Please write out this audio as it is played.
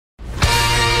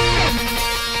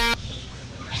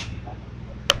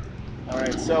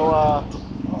So a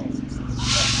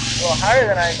little higher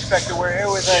than I expected. We're here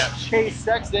with Chase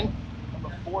Sexton,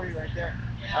 number 40 right there.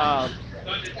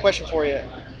 Question for you: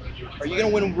 are you gonna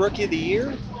win Rookie of the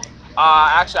Year?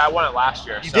 Actually, I won it last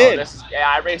year. You did?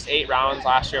 I raced 8 rounds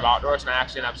last year of outdoors, and I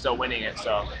actually ended up still winning it.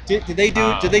 So Did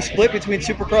they split between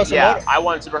Supercross and yeah, Moto? I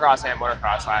won Supercross and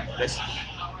Motocross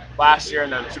last year,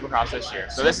 and then Supercross this year.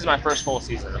 So this is my first full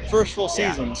season. First full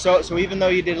season. Yeah. So even though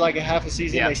you did like a half a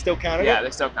season, they still counted it? Yeah, they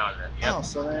still counted it. Yep. Oh,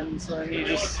 so then you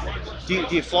just do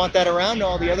you flaunt that around to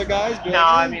all the other guys? No,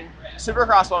 I mean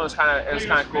Supercross one was kind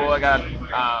of cool. I got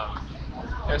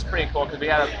it was pretty cool because we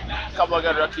had a couple of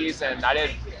good rookies, and I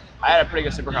had a pretty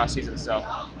good Supercross season, so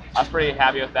I was pretty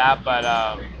happy with that. But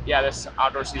yeah, this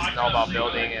outdoor season is all about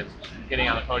building and getting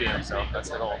on the podium, so that's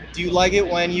the goal. Do you like it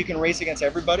when you can race against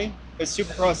everybody? Because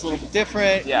Supercross is a little bit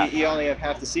different. Yeah. You only have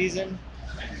half the season.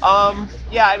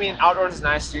 Yeah, I mean, outdoors is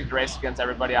nice to race against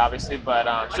everybody, obviously, but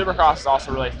Supercross is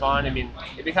also really fun. I mean,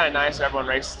 it'd be kind of nice if everyone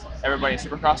raced everybody in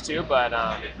Supercross too, but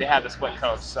they have the split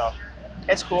coast, so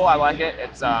it's cool. I like it.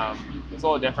 It's a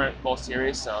little different, both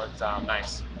series, so it's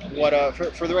nice. What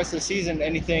for the rest of the season?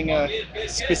 Anything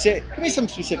specific? Give me some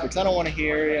specifics. I don't want to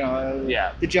hear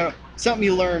something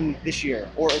you learned this year,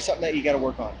 or something that you got to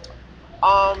work on.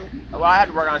 Well, I had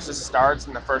to work on just starts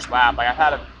in the first lap. Like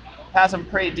I've had some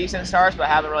pretty decent starts, but I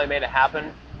haven't really made it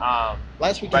happen.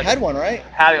 Last week you had one, right?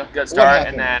 Had a good start,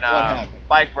 and then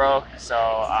bike broke, so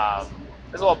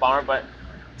it was a little bummer, but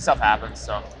stuff happens.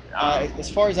 So. As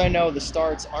far as I know, the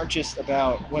starts aren't just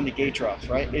about when the gate drops,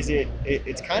 right? It's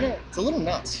a little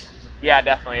nuts. Yeah,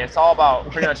 definitely. It's all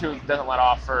about pretty much who doesn't let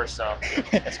off first. So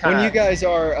it's kind of. When you guys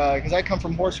are, because I come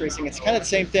from horse racing, it's kind of the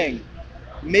same thing.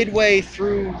 Midway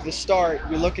through the start,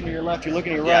 you're looking to your left, you're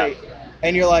looking to your right,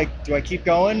 and you're like, do I keep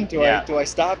going? Do I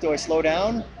stop? Do I slow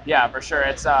down? Yeah, for sure.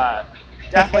 It's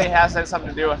definitely has something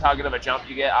to do with how good of a jump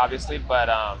you get, obviously, but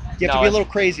you have to be a little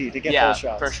crazy to get those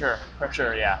shots. For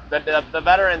sure, yeah. The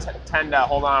veterans tend to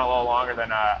hold on a little longer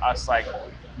than us, like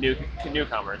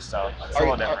newcomers, so it's a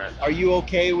little different. Are you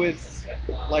okay with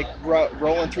like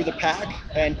rolling through the pack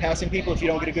and passing people if you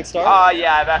don't get a good start?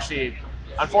 Yeah,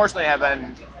 unfortunately, I've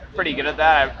been pretty good at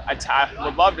that. I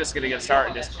would love just to get a good start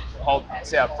and just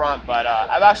stay up front, but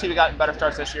I've actually gotten better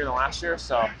starts this year than last year,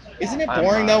 so. Isn't it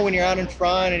boring though when you're out in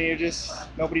front and you're just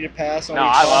nobody to pass? No,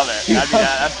 I love it.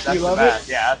 That's you the love best.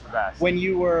 it? Yeah, that's the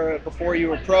best. Before you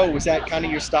were pro, was that kind of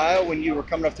your style when you were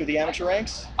coming up through the amateur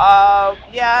ranks?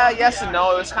 Yeah, yes and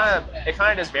no. It kind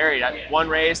of just varied. One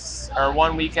race or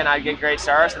one weekend I'd get great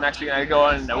starts, the next weekend I'd go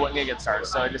in and I wouldn't get good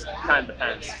starts. So it just kind of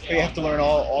depends. So you have to learn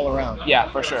all around. Yeah,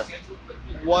 for sure.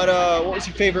 What was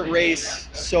your favorite race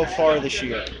so far this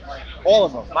year? All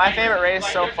of them. My favorite race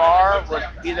so far would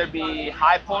either be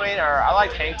High Point or I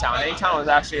liked Hangtown. Hangtown was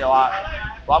actually a lot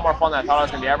more fun than I thought it was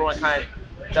going to be. Everyone kind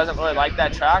of doesn't really like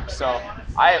that track, so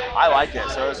I liked it.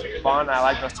 So it was fun. I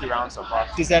liked those 2 rounds so far.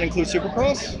 Does that include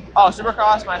Supercross? Oh,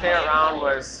 Supercross, my favorite round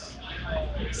was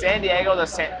San Diego.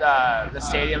 The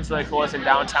stadium's really cool. It's in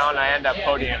downtown. I ended up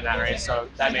podium that race, so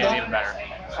that made it even better.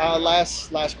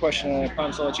 Last question, and I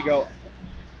promise I'll let you go.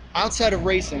 Outside of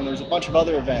racing, there's a bunch of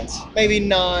other events. Maybe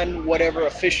non-whatever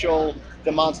official,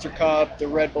 the Monster Cup, the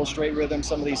Red Bull Straight Rhythm,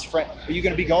 some of these. Are you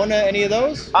going to be going to any of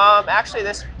those? Actually,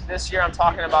 this year I'm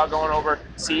talking about going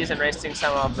overseas and racing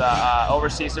some of the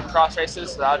overseas Supercross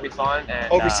races, so that would be fun.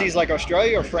 And, overseas like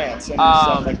Australia or France? And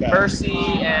stuff like that? Mercy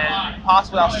and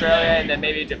possibly Australia and then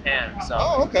maybe Japan. So,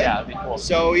 okay. Yeah, that'd be cool.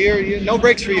 So you're no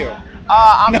breaks for you?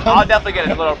 I'll definitely get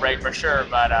a little break for sure,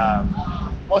 but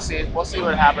we'll see. We'll see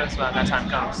what happens when that time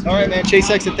comes. All right, man. Chase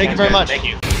Sexton, thank you very much. Thank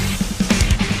you.